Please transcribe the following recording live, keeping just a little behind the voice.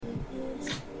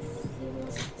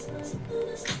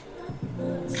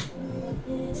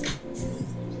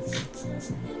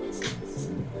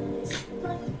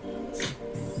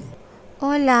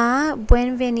Hola,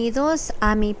 bienvenidos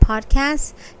a mi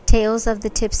podcast Tales of the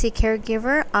Tipsy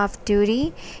Caregiver Off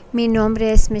Duty. Mi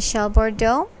nombre es Michelle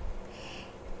Bordeaux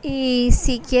y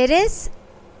si quieres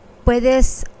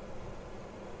puedes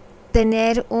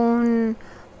tener un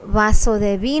vaso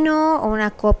de vino o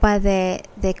una copa de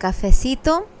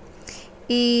cafecito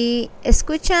y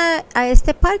escucha a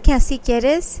este podcast si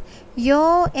quieres.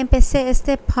 Yo empecé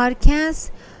este podcast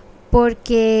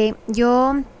porque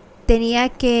yo tenía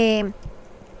que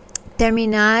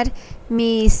terminar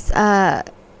mis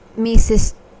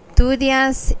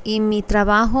estudios y mi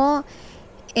trabajo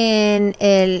en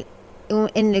el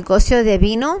negocio de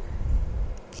vino.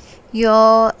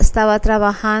 Yo estaba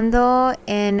trabajando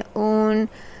en un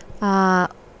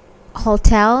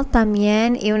hotel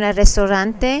también y un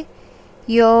restaurante.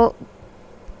 Yo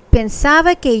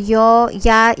pensaba que yo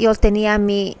tenía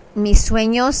mis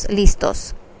sueños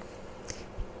listos.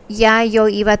 Ya yo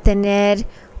iba a tener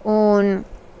un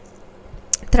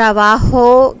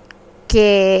trabajo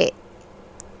que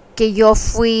yo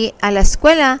fui a la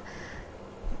escuela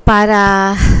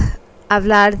para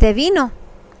hablar de vino.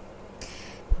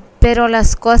 Pero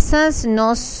las cosas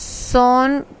no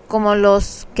son como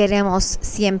los queremos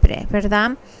siempre,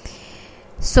 ¿verdad?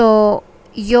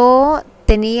 Yo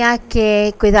tenía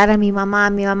que cuidar a mi mamá.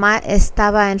 Mi mamá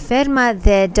estaba enferma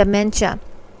de demencia.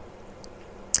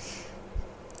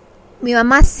 Mi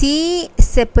mamá sí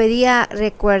se podía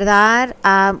recordar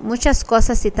a muchas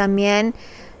cosas y también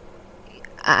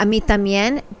a mí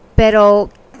también,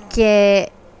 pero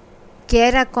que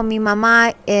era con mi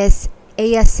mamá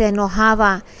ella se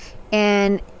enojaba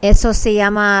y eso se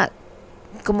llama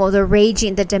como the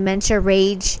dementia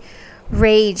rage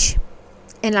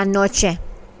en la noche.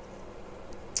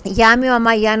 Ya mi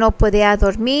mamá ya no podía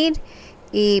dormir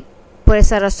y por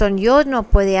esa razón yo no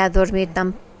podía dormir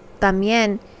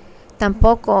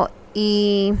tampoco,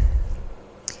 y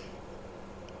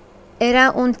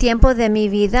era un tiempo de mi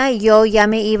vida y yo ya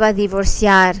me iba a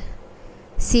divorciar.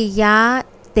 Sí, ya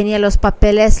tenía los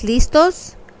papeles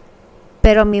listos,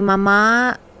 pero mi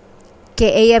mamá,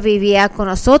 que ella vivía con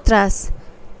nosotros,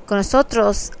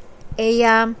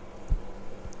 ella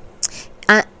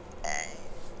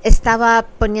estaba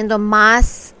poniendo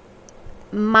más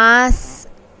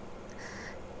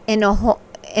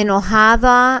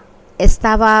enojada,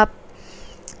 estaba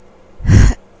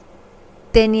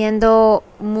teniendo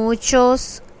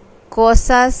muchas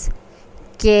cosas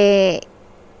que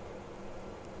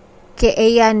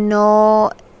ella no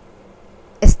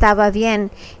estaba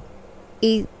bien,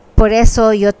 y por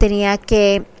eso yo tenía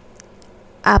que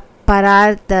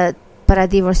parar para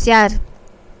divorciar.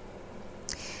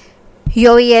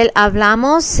 Yo y él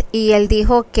hablamos y él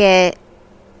dijo que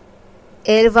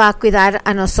él va a cuidar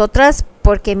a nosotras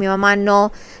porque mi mamá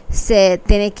no se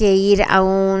tiene que ir a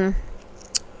un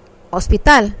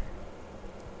hospital.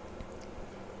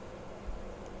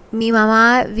 Mi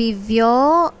mamá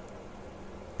vivió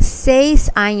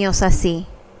 6 años así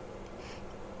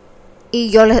y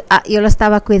yo lo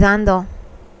estaba cuidando.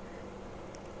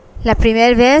 La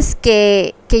primera vez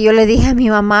que yo le dije a mi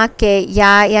mamá que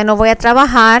ya no voy a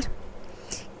trabajar,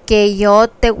 que yo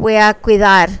te voy a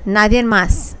cuidar, nadie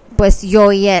más, pues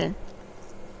yo y él.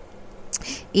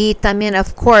 Y también,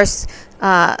 of course,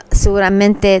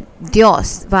 seguramente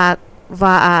Dios va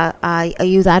a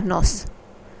ayudarnos.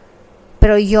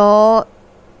 Pero yo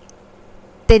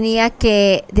tenía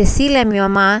que decirle a mi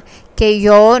mamá que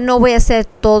yo no voy a hacer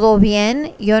todo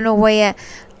bien, yo no voy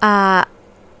a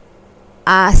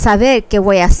saber qué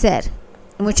voy a hacer.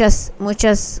 Muchos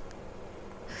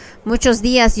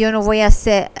días yo no voy a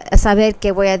saber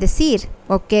qué voy a decir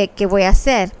o qué voy a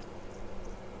hacer.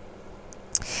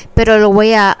 Pero lo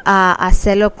voy a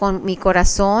hacerlo con mi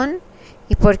corazón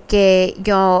y porque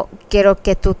yo quiero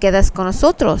que tú quedes con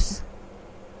nosotros.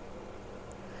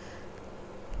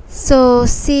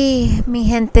 Sí, mi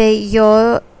gente,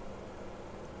 yo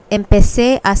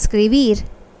empecé a escribir.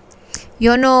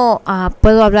 Yo no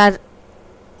puedo hablar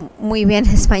muy bien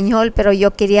español, pero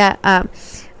yo quería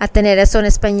tener eso en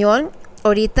español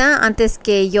ahorita antes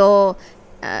que yo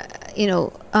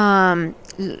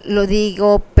lo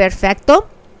digo perfecto.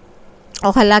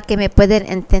 Ojalá que me puedan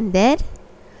entender,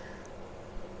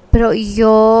 pero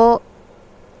yo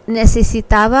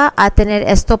necesitaba tener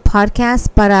este podcast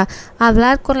para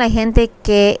hablar con la gente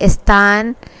que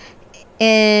están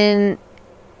en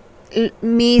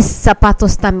mis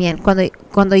zapatos también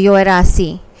cuando yo era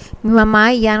así. Mi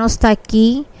mamá ya no está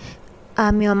aquí.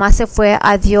 Mi mamá se fue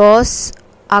a Dios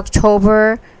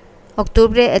octubre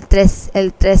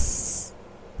el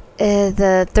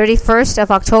 31st of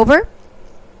October.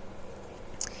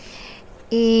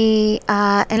 Y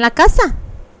en la casa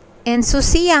en su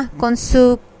silla con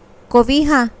su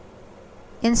cobija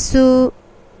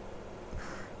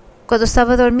cuando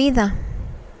estaba dormida.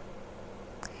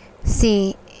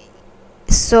 Sí.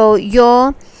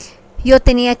 Yo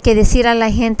tenía que decir a la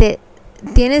gente,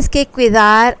 tienes que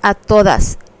cuidar a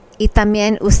todas, y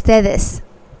también ustedes,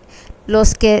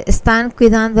 los que están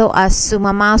cuidando a su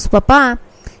mamá o su papá,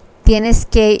 tienes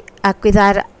que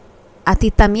cuidar a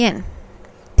ti también.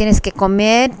 Tienes que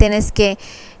comer, tienes que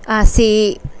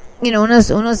así,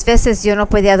 unas veces yo no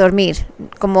podía dormir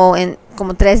como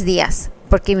 3 días,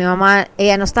 porque mi mamá,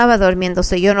 ella no estaba durmiendo,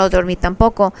 yo no dormí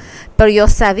tampoco, pero yo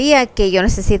sabía que yo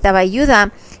necesitaba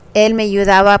ayuda. Él me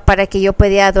ayudaba para que yo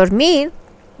pudiera dormir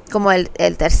como el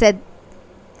tercer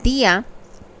día,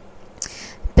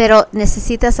 pero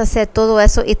necesitas hacer todo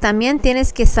eso, y también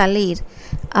tienes que salir.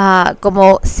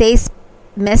 Como 6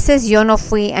 meses yo no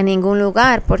fui a ningún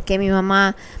lugar porque mi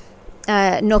mamá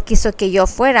no quiso que yo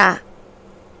fuera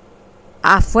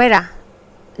afuera.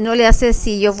 No le hace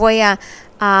si yo voy a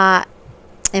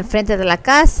enfrente de la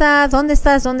casa. ¿Dónde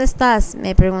estás?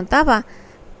 Me preguntaba.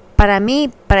 Para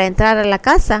entrar a la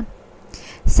casa,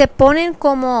 se ponen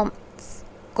como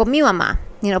con mi mamá,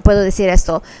 y no puedo decir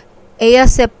esto. Ella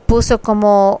se puso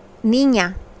como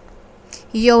niña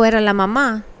y yo era la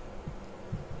mamá.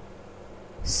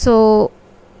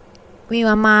 Mi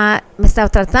mamá me estaba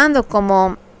tratando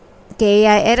como que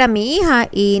ella era mi hija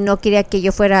y no quería que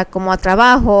yo fuera como a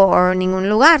trabajo o a ningún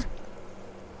lugar,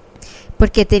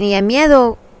 porque tenía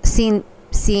miedo sin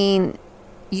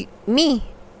mí.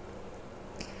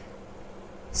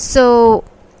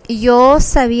 Yo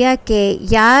sabía que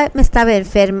ya me estaba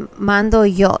enfermando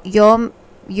yo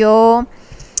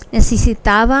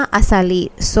necesitaba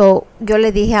salir. Yo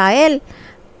le dije a él,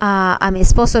 a mi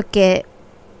esposo, que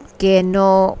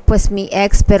no, pues mi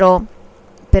ex, pero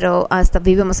hasta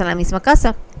vivimos en la misma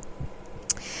casa.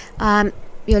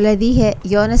 Yo le dije,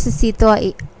 yo necesito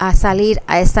salir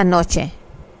a esta noche.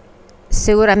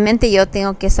 Seguramente yo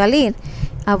tengo que salir.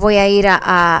 Voy a ir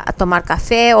a tomar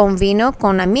café o un vino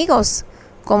con amigos,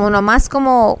 nomás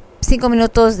como 5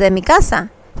 minutos de mi casa,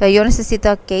 pero yo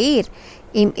necesito que ir,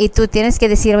 y tú tienes que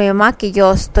decir a mi mamá que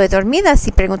yo estoy dormida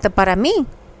si pregunta para mí.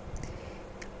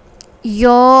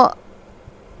 Yo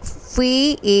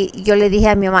fui y yo le dije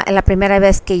a mi mamá, la primera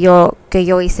vez que yo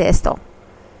hice esto,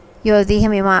 yo dije a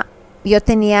mi mamá, yo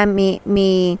tenía mis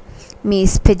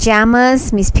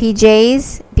pijamas, mis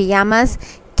pijamas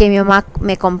que mi mamá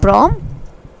me compró.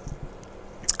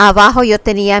 Abajo yo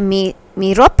tenía mi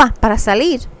ropa para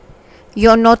salir.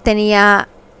 Yo no tenía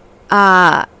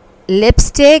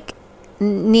lipstick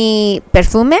ni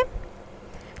perfume,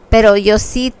 pero yo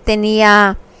sí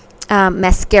tenía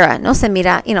mascara. No se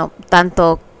mira,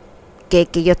 tanto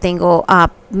que yo tengo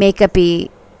makeup, y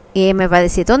ella me va a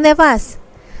decir, ¿dónde vas?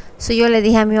 Yo le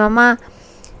dije a mi mamá,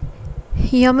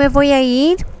 yo me voy a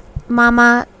ir,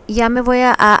 mamá, ya me voy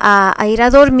a ir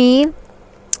a dormir.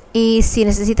 Y si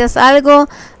necesitas algo,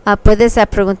 puedes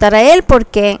preguntar a él,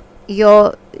 porque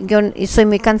yo soy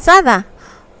muy cansada.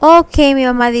 Ok, mi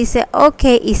mamá dice, ok,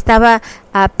 y estaba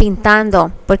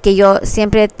pintando, porque yo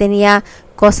siempre tenía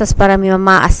cosas para mi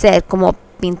mamá hacer, como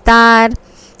pintar,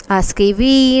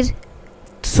 escribir,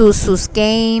 sus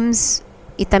games,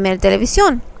 y también la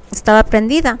televisión. Estaba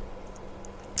prendida.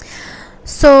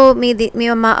 Mi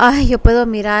mamá, yo puedo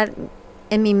mirar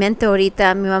en mi mente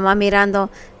ahorita, mi mamá mirando,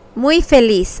 muy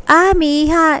feliz. Mi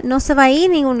hija no se va a ir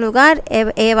a ningún lugar,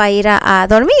 ella va a ir a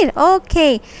dormir.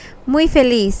 Ok, muy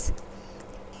feliz.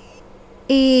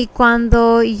 Y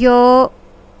cuando yo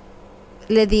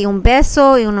le di un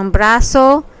beso y un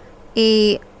abrazo,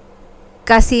 y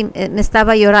casi me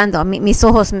estaba llorando, mis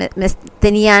ojos me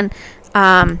tenían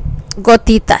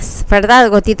gotitas, ¿verdad?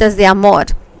 Gotitas de amor.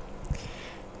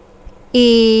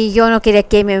 Y yo no quería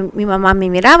que mi mamá me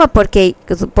miraba, ¿por qué?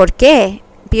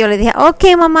 Yo le dije, ok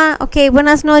mamá, ok,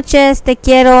 buenas noches, te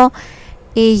quiero.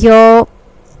 Y yo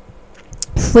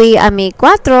fui a mi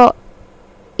cuarto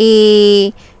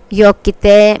y yo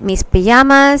quité mis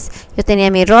pijamas, yo tenía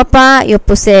mi ropa, yo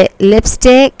puse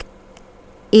lipstick,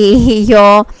 y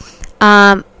yo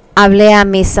hablé a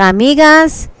mis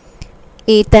amigas,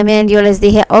 y también yo les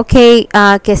dije, ok,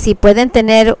 que si pueden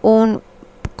tener un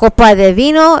copa de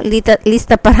vino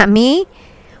lista para mí,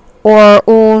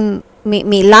 o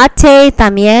mi latte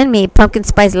también, mi pumpkin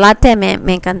spice latte, me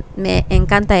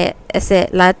encanta ese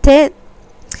latte.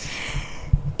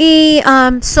 Y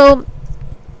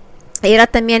era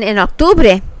también en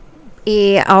octubre,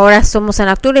 y ahora somos en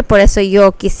octubre, por eso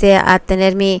yo quise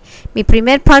tener mi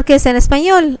primer podcast en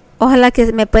español. Ojalá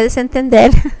que me puedas entender.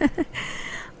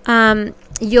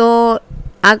 Yo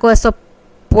hago eso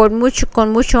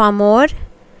con mucho amor,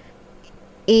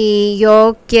 y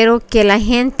yo quiero que la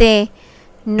gente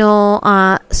no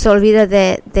se olvide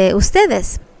de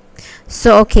ustedes.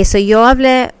 So yo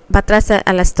hablé para atrás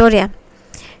a la historia.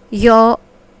 Yo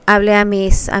hablé a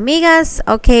mis amigas,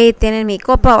 tienen mi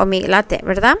copa o mi latte,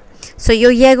 ¿verdad? So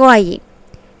yo llego allí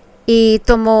y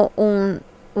tomo un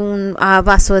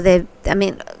vaso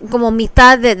como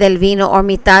mitad del vino o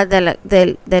mitad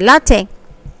del latte.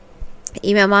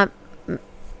 Y mi mamá,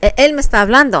 él me está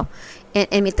hablando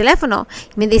en mi teléfono.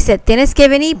 Me dice, tienes que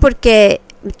venir porque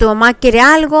tu mamá quiere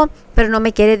algo, pero no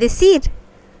me quiere decir.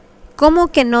 ¿Cómo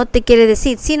que no te quiere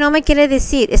decir? Si no me quiere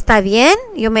decir, ¿está bien?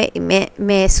 Yo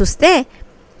me asusté.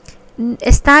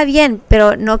 Está bien,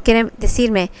 pero no quiere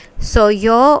decirme.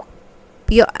 Yo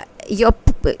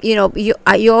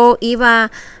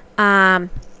iba a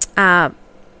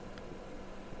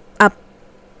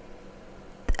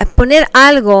poner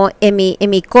algo en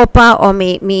mi copa o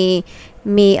mi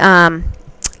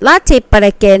latte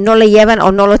para que no le lleven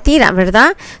o no lo tiran,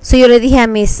 ¿verdad? Yo le dije a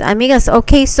mis amigas,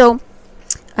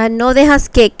 no dejas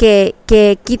que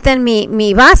quiten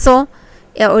mi vaso,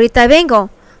 ahorita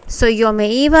vengo. Yo me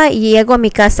iba y llego a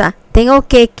mi casa. Tengo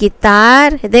que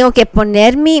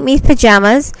poner mis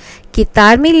pijamas,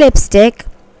 quitar mi lipstick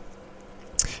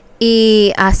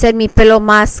y hacer mi pelo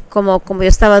más como yo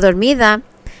estaba dormida.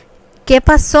 ¿Qué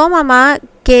pasó, mamá?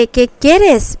 ¿Qué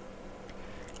quieres?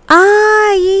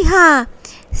 Ay, hija,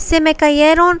 se me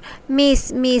cayeron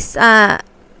mis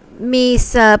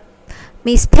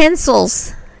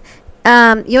pencils.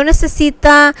 Yo necesito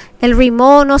el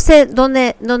remote, no sé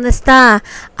dónde está.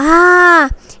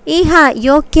 Hija,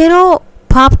 yo quiero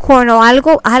popcorn o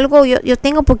algo, yo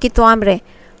tengo poquito hambre.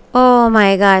 Oh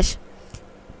my gosh.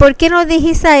 ¿Por qué no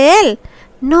dijiste a él?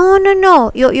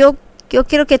 No, yo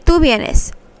quiero que tú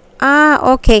vienes.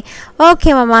 Okay,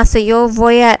 mamá, yo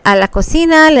voy a la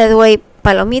cocina, le doy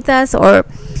palomitas o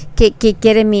que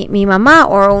quiere mi mamá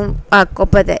o una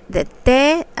copa de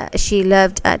té. She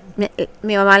loved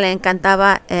mi mamá le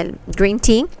encantaba el green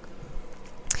tea.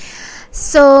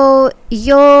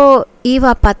 Yo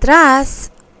iba para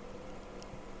atrás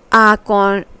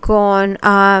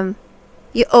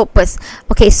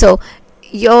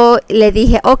yo le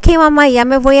dije, mamá, ya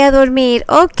me voy a dormir.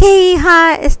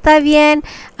 Hija, está bien.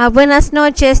 Buenas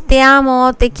noches, te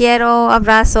amo, te quiero,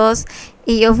 abrazos.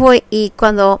 Y yo voy, y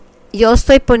cuando yo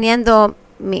estoy poniendo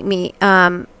mi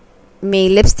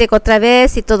lipstick otra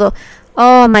vez y todo,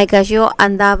 oh my gosh, yo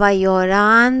andaba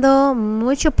llorando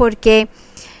mucho porque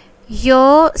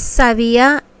yo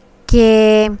sabía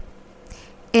que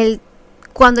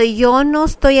cuando yo no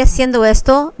estoy haciendo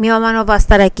esto, mi mamá no va a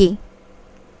estar aquí.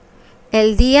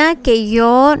 El día que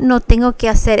yo no tengo que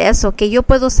hacer eso, que yo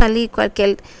puedo salir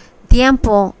cualquier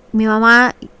tiempo, mi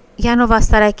mamá ya no va a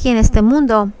estar aquí en este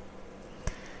mundo.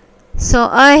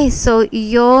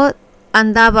 Yo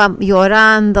andaba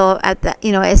llorando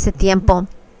ese tiempo.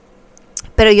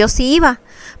 Pero yo sí iba,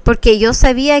 porque yo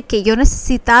sabía que yo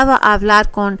necesitaba hablar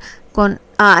con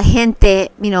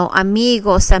gente,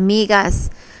 amigos, amigas.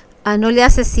 No le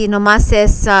hace si nomás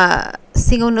es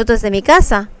 5 minutos de mi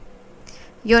casa.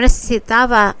 Yo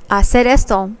necesitaba hacer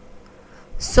esto.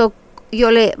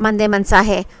 Yo le mandé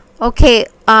mensaje.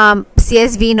 Si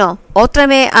es vino, otra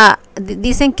vez,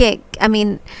 dicen que,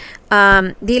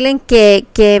 dilen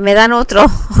que me dan otro,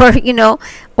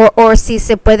 o si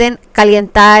se pueden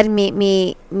calentar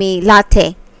mi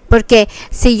latte. Porque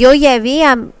si yo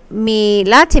llevía mi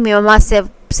latte, mi mamá se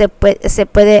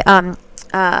puede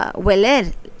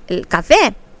hueler el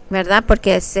café, ¿verdad?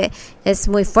 Porque es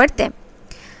muy fuerte.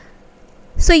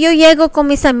 Yo llego con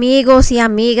mis amigos y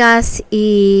amigas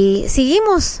y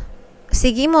seguimos.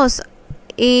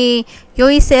 Y yo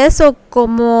hice eso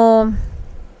como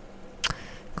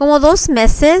 2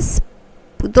 meses.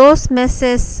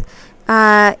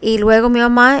 Y luego mi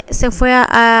mamá se fue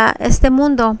a este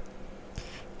mundo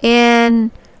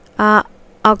en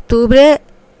octubre,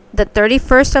 the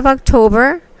 31st of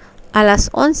October, a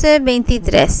las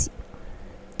 11:23.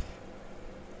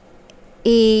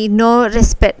 Y no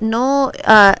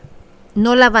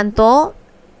levantó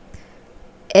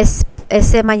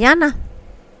ese mañana.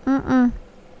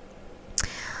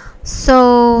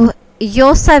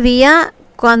 Yo sabía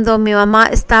cuando mi mamá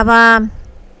estaba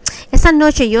esa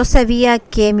noche, yo sabía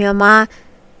que mi mamá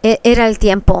era el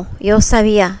tiempo. Yo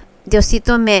sabía,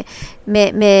 Diosito me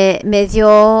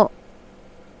dio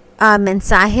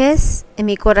mensajes en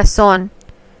mi corazón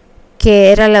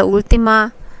que era la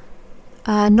última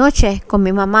noche con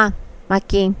mi mamá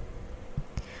aquí.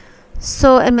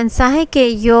 El mensaje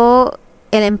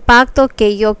el impacto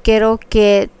que yo quiero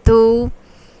que tú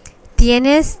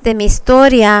tienes de mi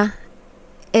historia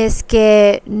es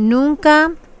que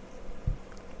nunca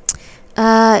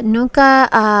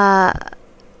nunca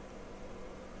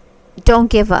don't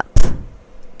give up.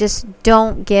 Just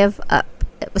don't give up.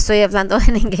 Estoy hablando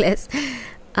en inglés.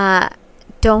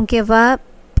 Don't give up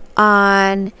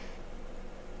on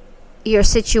your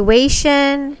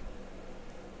situation,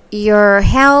 your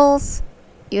health.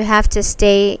 You have to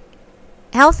stay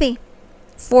healthy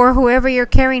for whoever you're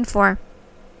caring for.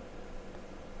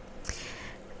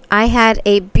 I had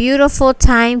a beautiful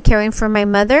time caring for my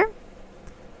mother,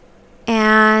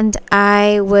 and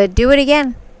I would do it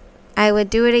again.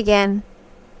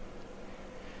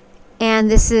 And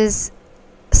this is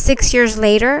 6 years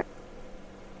later.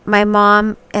 My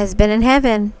mom has been in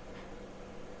heaven,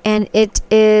 and it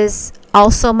is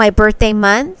also my birthday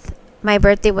month. My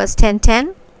birthday was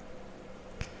 10/10.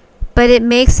 But it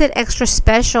makes it extra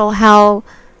special how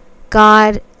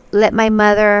God let my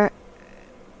mother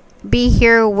be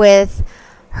here with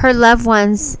her loved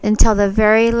ones until the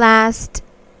very last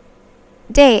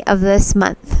day of this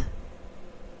month.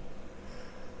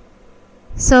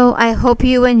 So I hope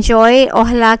you enjoyed.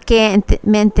 Ojalá que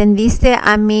me entendiste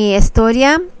a mi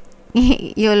historia.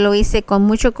 Yo lo hice con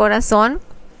mucho corazón.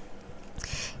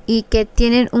 Y que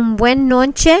tienen un buen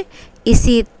noche. Y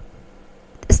si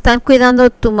están cuidando a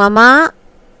tu mamá,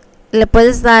 le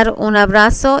puedes dar un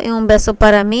abrazo y un beso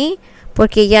para mí,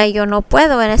 porque ya yo no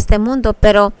puedo en este mundo.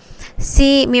 Pero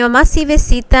sí, mi mamá sí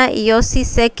visita y yo sí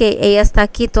sé que ella está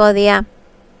aquí todavía.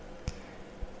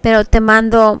 Pero te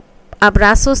mando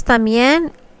abrazos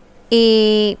también,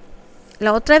 y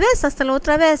hasta la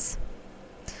otra vez.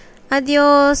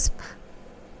 Adiós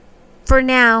for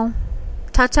now.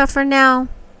 Ta-ta for now.